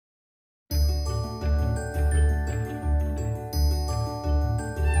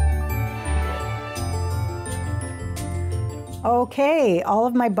Okay, all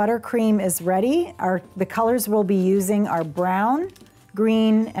of my buttercream is ready. The colors we'll be using are brown,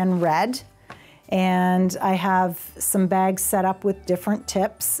 green, and red. And I have some bags set up with different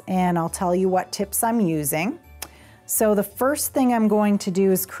tips, and I'll tell you what tips I'm using. So the first thing I'm going to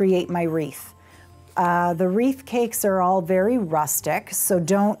do is create my wreath. The wreath cakes are all very rustic, so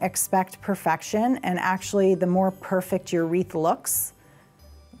don't expect perfection. And actually, the more perfect your wreath looks,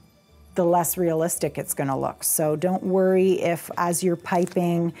 the less realistic it's gonna look. So don't worry if as you're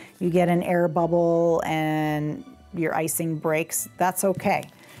piping, you get an air bubble and your icing breaks. That's okay.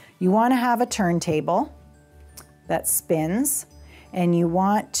 You wanna have a turntable that spins, and you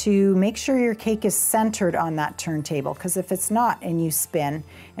want to make sure your cake is centered on that turntable, because if it's not and you spin,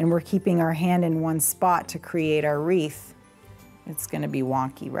 and we're keeping our hand in one spot to create our wreath, it's gonna be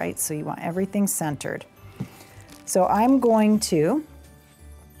wonky, right? So you want everything centered. So I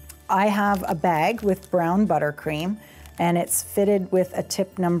have a bag with brown buttercream, and it's fitted with a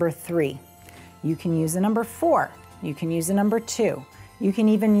tip number 3. You can use a number 4. You can use a number 2. You can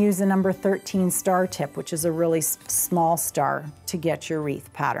even use a number 13 star tip, which is a really small star to get your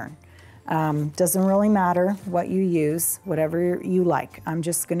wreath pattern. Doesn't really matter what you use, whatever you like. I'm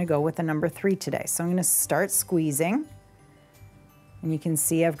just gonna go with a number 3 today. So I'm gonna start squeezing, and you can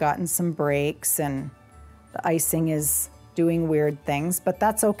see I've gotten some breaks and the icing is doing weird things, but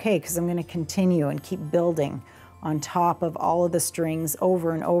that's okay because I'm going to continue and keep building on top of all of the strings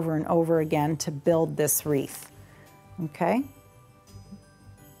over and over and over again to build this wreath. Okay?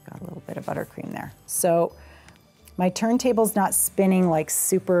 Got a little bit of buttercream there. So my turntable's not spinning like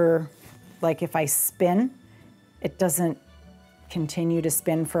super, like if I spin, it doesn't continue to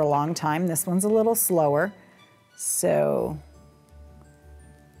spin for a long time. This one's a little slower. So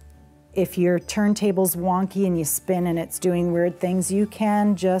if your turntable's wonky and you spin and it's doing weird things, you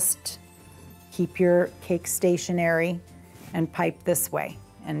can just keep your cake stationary and pipe this way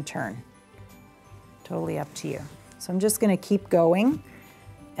and turn. Totally up to you. So I'm just gonna keep going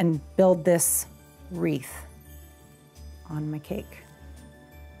and build this wreath on my cake.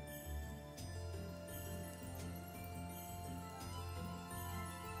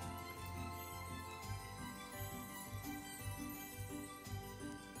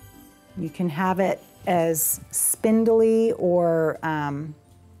 You can have it as spindly or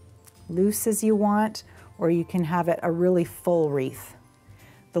loose as you want, or you can have it a really full wreath.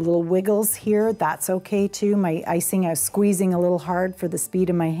 The little wiggles here, that's okay too. My icing, I was squeezing a little hard for the speed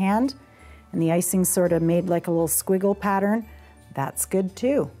of my hand, and the icing sort of made like a little squiggle pattern. That's good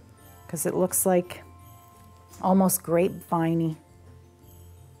too, because it looks like almost grapevine-y.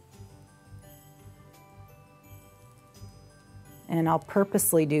 And I'll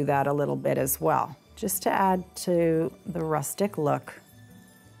purposely do that a little bit as well, just to add to the rustic look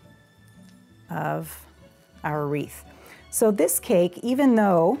of our wreath. So this cake, even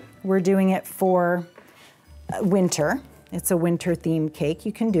though we're doing it for winter, it's a winter themed cake,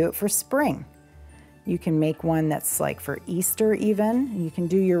 you can do it for spring. You can make one that's like for Easter even. You can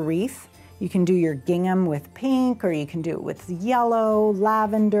do your wreath. You can do your gingham with pink, or you can do it with yellow,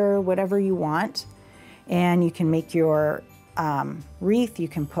 lavender, whatever you want. And you can make your wreath. You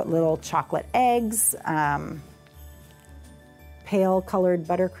can put little chocolate eggs, pale colored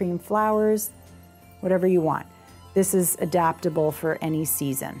buttercream flowers, whatever you want. This is adaptable for any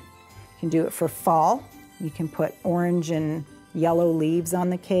season. You can do it for fall. You can put orange and yellow leaves on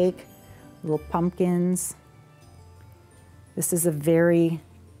the cake, little pumpkins. This is a very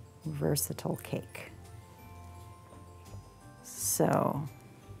versatile cake. So,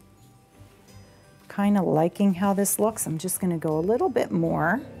 kind of liking how this looks. I'm just going to go a little bit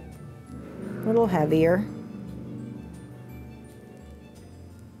more, a little heavier.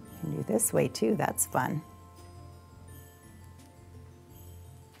 You can do this way too, that's fun.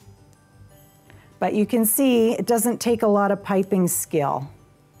 But you can see it doesn't take a lot of piping skill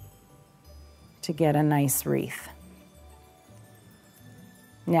to get a nice wreath.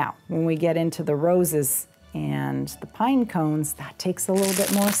 Now, when we get into the roses and the pine cones, that takes a little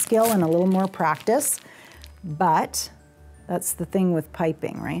bit more skill and a little more practice, but that's the thing with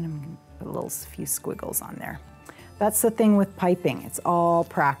piping, right? I'm gonna put a few squiggles on there. That's the thing with piping, it's all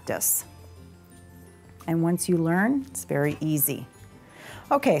practice. And once you learn, it's very easy.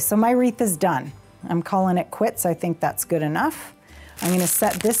 Okay, so my wreath is done. I'm calling it quits, I think that's good enough. I'm gonna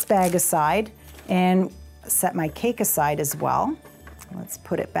set this bag aside and set my cake aside as well. Let's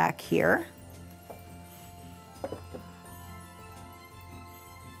put it back here.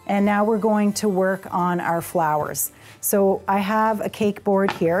 And now we're going to work on our flowers. So I have a cake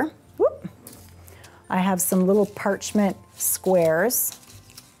board here. Whoop. I have some little parchment squares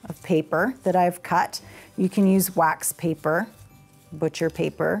of paper that I've cut. You can use wax paper, butcher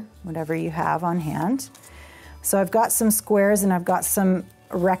paper, whatever you have on hand. So I've got some squares and I've got some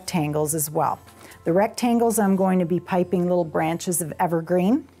rectangles as well. The rectangles, I'm going to be piping little branches of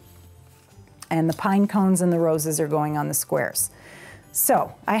evergreen, and the pine cones and the roses are going on the squares.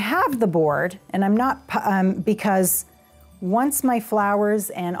 So I have the board, and I'm not, because once my flowers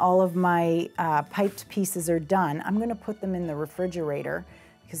and all of my piped pieces are done, I'm gonna put them in the refrigerator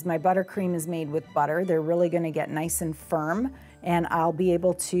because my buttercream is made with butter. They're really gonna get nice and firm, and I'll be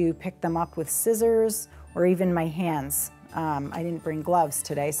able to pick them up with scissors or even my hands. I didn't bring gloves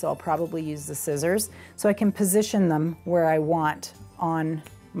today, so I'll probably use the scissors so I can position them where I want on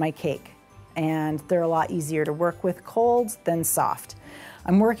my cake. And they're a lot easier to work with cold than soft.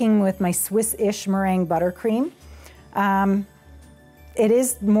 I'm working with my Swiss-ish meringue buttercream. It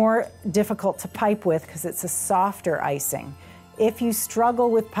is more difficult to pipe with because it's a softer icing. If you struggle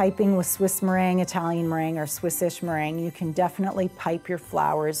with piping with Swiss meringue, Italian meringue, or Swiss-ish meringue, you can definitely pipe your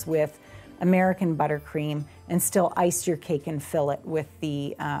flowers with American buttercream and still ice your cake and fill it with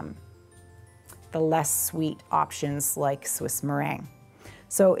the less sweet options like Swiss meringue.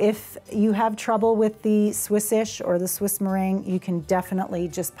 So if you have trouble with the Swiss-ish or the Swiss meringue, you can definitely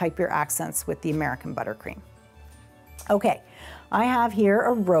just pipe your accents with the American buttercream. Okay, I have here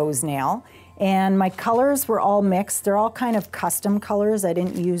a rose nail, and my colors were all mixed. They're all kind of custom colors. I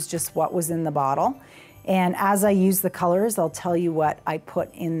didn't use just what was in the bottle. And as I use the colors, I'll tell you what I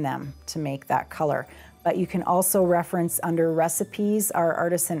put in them to make that color. But you can also reference under recipes our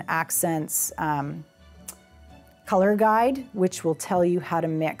Artisan Accents color guide, which will tell you how to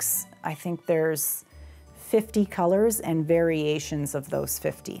mix. I think there's 50 colors and variations of those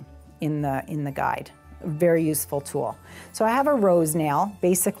 50 in the guide. A very useful tool. So I have a rose nail.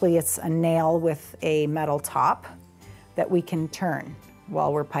 Basically, it's a nail with a metal top that we can turn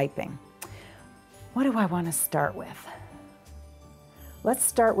while we're piping. What do I want to start with? Let's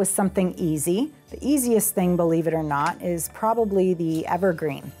start with something easy. The easiest thing, believe it or not, is probably the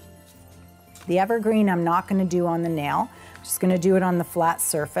evergreen. The evergreen I'm not going to do on the nail. I'm just going to do it on the flat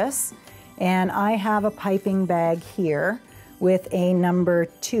surface. And I have a piping bag here with a number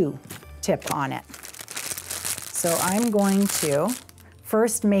 2 tip on it. So I'm going to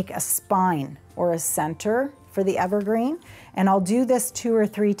first make a spine or a center for the evergreen. And I'll do this 2 or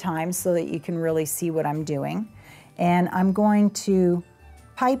 3 times so that you can really see what I'm doing. And I'm going to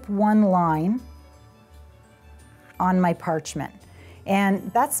pipe 1 line on my parchment.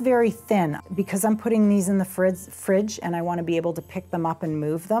 And that's very thin because I'm putting these in the fridge and I want to be able to pick them up and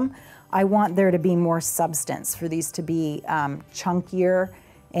move them. I want there to be more substance, for these to be chunkier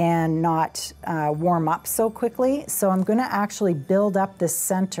and not warm up so quickly. So I'm going to actually build up this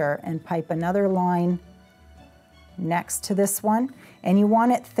center and pipe another line next to this one. And you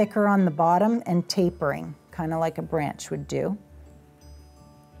want it thicker on the bottom and tapering, kind of like a branch would do.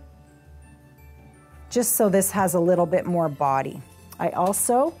 Just so this has a little bit more body. I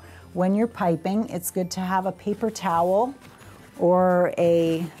also, when you're piping, it's good to have a paper towel or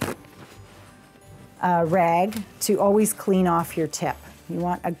a rag to always clean off your tip. You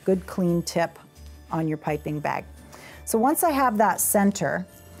want a good clean tip on your piping bag. So once I have that center,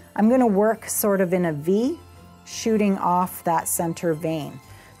 I'm going to work sort of in a V, shooting off that center vein.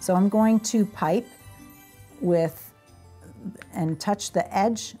 So I'm going to pipe with and touch the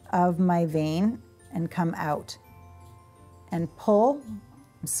edge of my vein and come out and pull.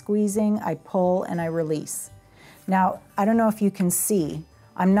 I'm squeezing, I pull, and I release. Now, I don't know if you can see,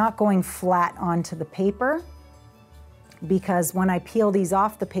 I'm not going flat onto the paper because when I peel these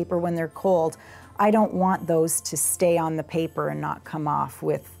off the paper when they're cold, I don't want those to stay on the paper and not come off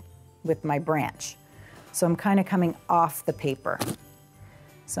with my branch. So I'm kind of coming off the paper.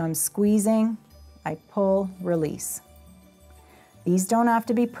 So I'm squeezing, I pull, release. These don't have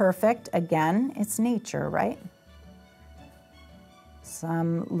to be perfect. Again, it's nature, right?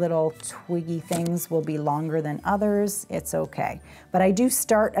 Some little twiggy things will be longer than others. It's okay. But I do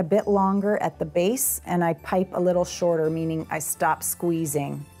start a bit longer at the base and I pipe a little shorter, meaning I stop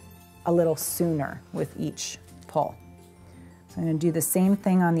squeezing a little sooner with each pull. So I'm going to do the same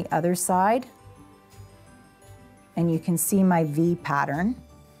thing on the other side. And you can see my V pattern.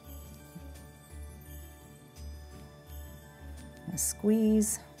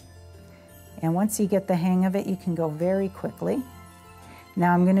 Squeeze. And once you get the hang of it, you can go very quickly.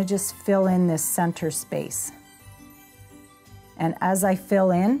 Now I'm going to just fill in this center space. And as I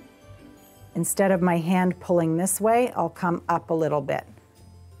fill in, instead of my hand pulling this way, I'll come up a little bit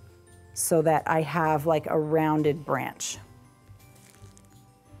so that I have like a rounded branch.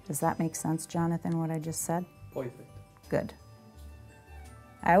 Does that make sense, Jonathan, what I just said? Perfect. Good.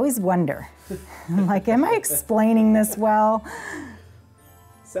 I always wonder, I'm like, am I explaining this well?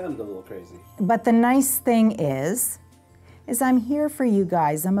 Sounded a little crazy. But the nice thing is I'm here for you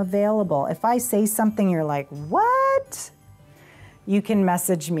guys. I'm available. If I say something you're like, what? You can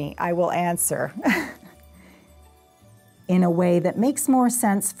message me. I will answer in a way that makes more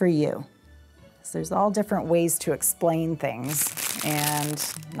sense for you. So there's all different ways to explain things, and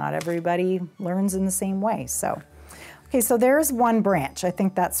not everybody learns in the same way. So, okay, so there's one branch. I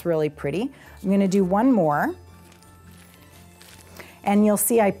think that's really pretty. I'm going to do one more. And you'll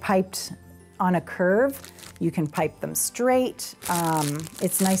see I piped on a curve. You can pipe them straight.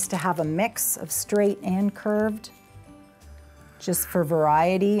 It's nice to have a mix of straight and curved, just for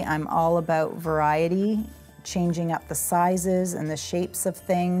variety. I'm all about variety, changing up the sizes and the shapes of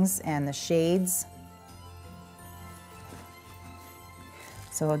things and the shades.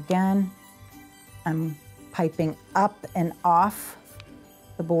 So again, I'm piping up and off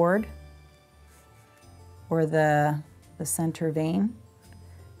the board or the center vein,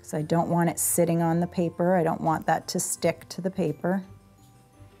 because I don't want it sitting on the paper. I don't want that to stick to the paper.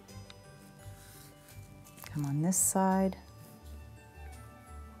 Come on this side.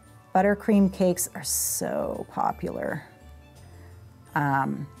 Buttercream cakes are so popular.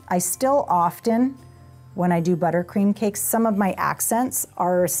 I still often, when I do buttercream cakes, some of my accents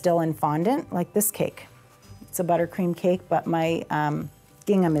are still in fondant, like this cake. It's a buttercream cake, but my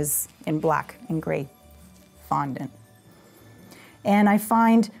gingham is in black and gray fondant. And I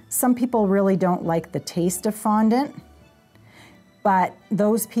find some people really don't like the taste of fondant, but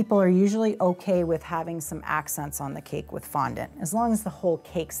those people are usually okay with having some accents on the cake with fondant. As long as the whole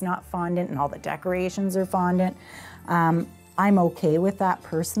cake's not fondant and all the decorations are fondant, I'm okay with that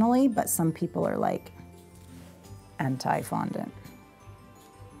personally, but some people are like anti-fondant.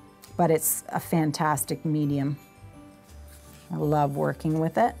 But it's a fantastic medium. I love working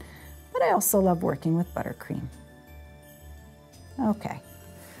with it, but I also love working with buttercream. Okay,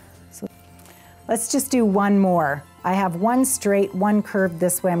 so let's just do one more. I have one straight, one curved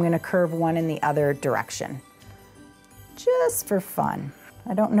this way. I'm going to curve one in the other direction, just for fun.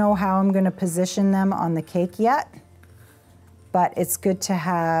 I don't know how I'm going to position them on the cake yet, but it's good to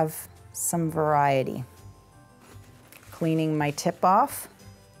have some variety. Cleaning my tip off.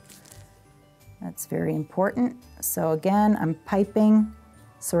 That's very important. So again, I'm piping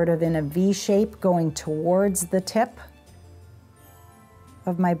sort of in a V shape going towards the tip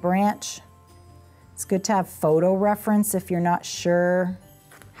of my branch. It's good to have photo reference if you're not sure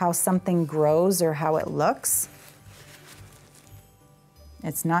how something grows or how it looks.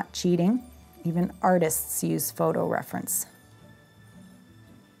 It's not cheating. Even artists use photo reference.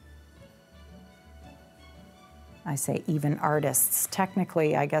 I say even artists.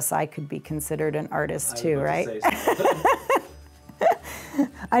 Technically, I guess I could be considered an artist too, right?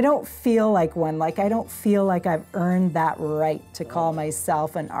 I don't feel like one. Like, I don't feel like I've earned that right to call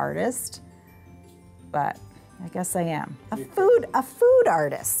myself an artist, but I guess I am. A food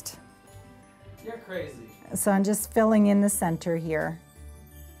artist. You're crazy. So I'm just filling in the center here.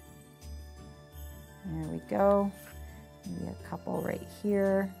 There we go. Maybe a couple right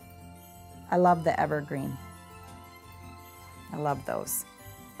here. I love the evergreen. I love those.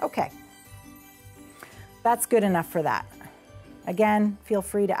 Okay. That's good enough for that. Again, feel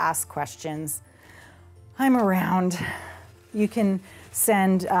free to ask questions. I'm around. You can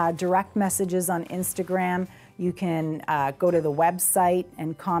send direct messages on Instagram. You can go to the website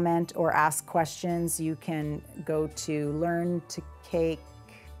and comment or ask questions. You can go to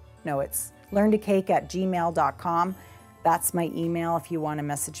learntocake@gmail.com. That's my email if you want to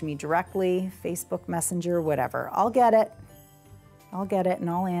message me directly, Facebook Messenger, whatever. I'll get it. I'll get it and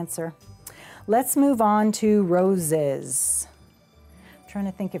I'll answer. Let's move on to roses. I'm trying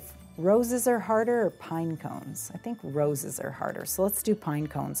to think if roses are harder or pine cones. I think roses are harder, so let's do pine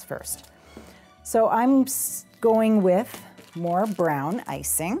cones first. So I'm going with more brown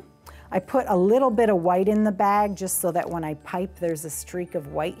icing. I put a little bit of white in the bag just so that when I pipe there's a streak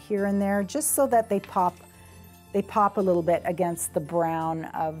of white here and there, just so that they pop a little bit against the brown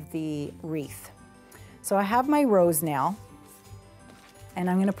of the wreath. So I have my rose nail, and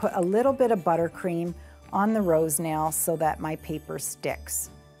I'm going to put a little bit of buttercream on the rose nail so that my paper sticks.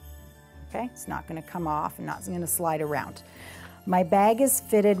 Okay, it's not going to come off and not going to slide around. My bag is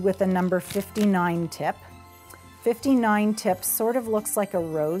fitted with a number 59 tip. 59 tip sort of looks like a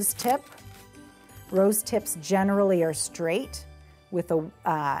rose tip. Rose tips generally are straight with a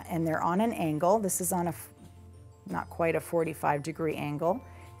and they're on an angle. This is on a not quite a 45-degree angle,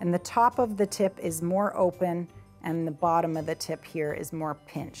 and the top of the tip is more open and the bottom of the tip here is more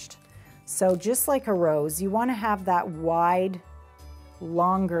pinched. So just like a rose, you want to have that wide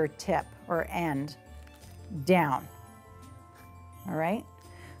longer tip or end down. All right?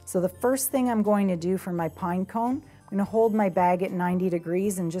 So the first thing I'm going to do for my pine cone, I'm going to hold my bag at 90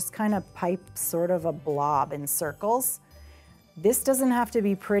 degrees and just kind of pipe sort of a blob in circles. This doesn't have to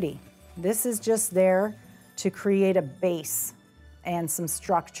be pretty. This is just there to create a base and some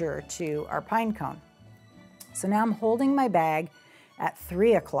structure to our pine cone. So now I'm holding my bag at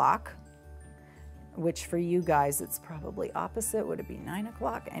 3 o'clock, which for you guys, it's probably opposite. Would it be 9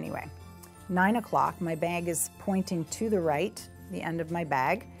 o'clock? Anyway, 9 o'clock, my bag is pointing to the right, the end of my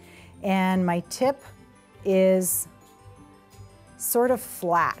bag, and my tip is sort of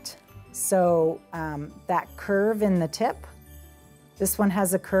flat. So that curve in the tip, this one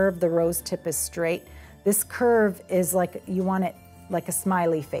has a curve, the rose tip is straight. This curve is like, you want it like a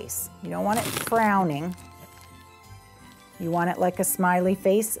smiley face. You don't want it frowning. You want it like a smiley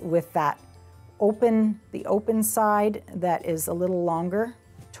face with that the open side that is a little longer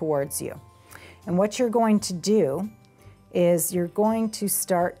towards you. And what you're going to do is you're going to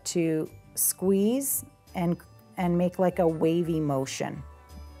start to squeeze and make like a wavy motion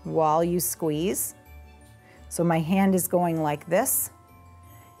while you squeeze. So my hand is going like this,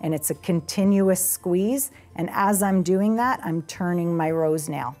 and it's a continuous squeeze. And as I'm doing that, I'm turning my rose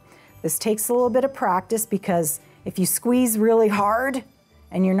nail. This takes a little bit of practice, because if you squeeze really hard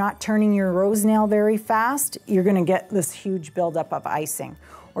and you're not turning your rose nail very fast, you're gonna get this huge buildup of icing.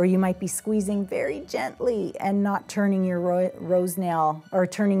 Or you might be squeezing very gently and not turning your rose nail, or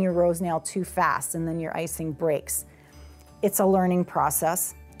turning your rose nail too fast, and then your icing breaks. It's a learning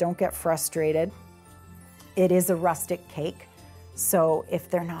process. Don't get frustrated. It is a rustic cake, so if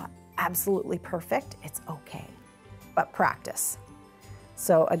they're not absolutely perfect, it's okay, but practice.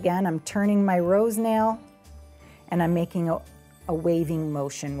 So again, I'm turning my rose nail and I'm making a waving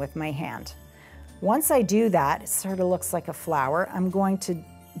motion with my hand. Once I do that, it sort of looks like a flower. I'm going to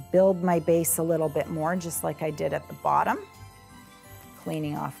build my base a little bit more, just like I did at the bottom,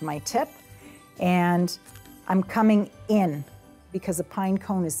 cleaning off my tip. And I'm coming in, because a pine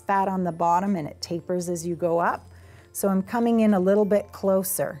cone is fat on the bottom and it tapers as you go up. So I'm coming in a little bit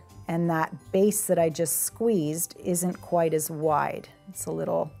closer, and that base that I just squeezed isn't quite as wide. It's a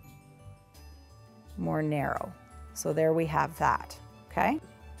little more narrow. So there we have that, okay?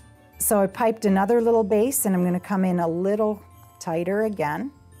 So I piped another little base, and I'm gonna come in a little tighter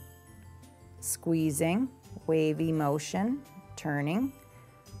again, squeezing, wavy motion, turning,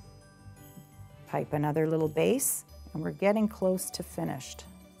 pipe another little base, and we're getting close to finished.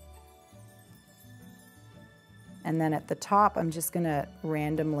 And then at the top, I'm just gonna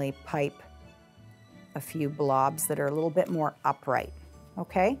randomly pipe a few blobs that are a little bit more upright,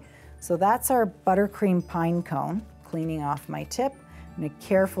 okay? So that's our buttercream pine cone, cleaning off my tip. I'm gonna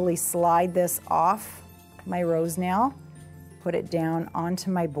carefully slide this off my rose nail, put it down onto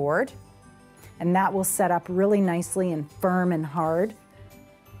my board, and that will set up really nicely and firm and hard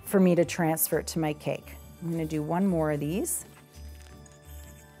for me to transfer it to my cake. I'm gonna do one more of these.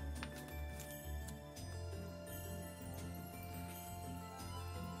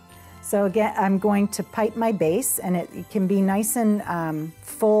 So again, I'm going to pipe my base, and it can be nice and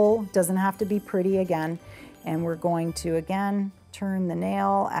full, doesn't have to be pretty again. And we're going to, again, turn the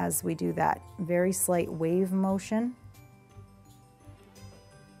nail as we do that very slight wave motion.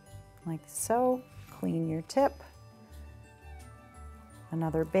 Like so. Clean your tip.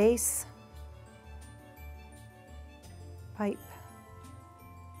 Another base. Pipe.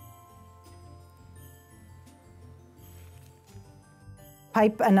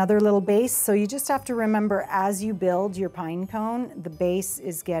 Pipe another little base. So you just have to remember, as you build your pine cone, the base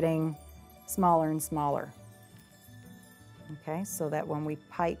is getting smaller and smaller. Okay, so that when we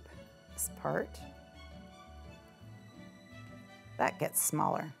pipe this part, that gets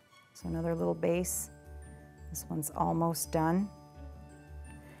smaller. So another little base. This one's almost done.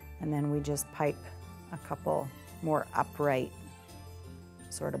 And then we just pipe a couple more upright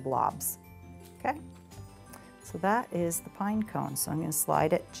sort of blobs. Okay? So that is the pine cone. So I'm going to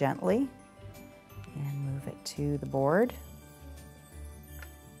slide it gently and move it to the board.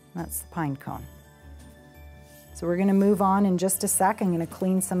 That's the pine cone. So we're going to move on in just a sec. I'm going to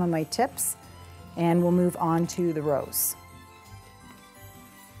clean some of my tips, and we'll move on to the rose.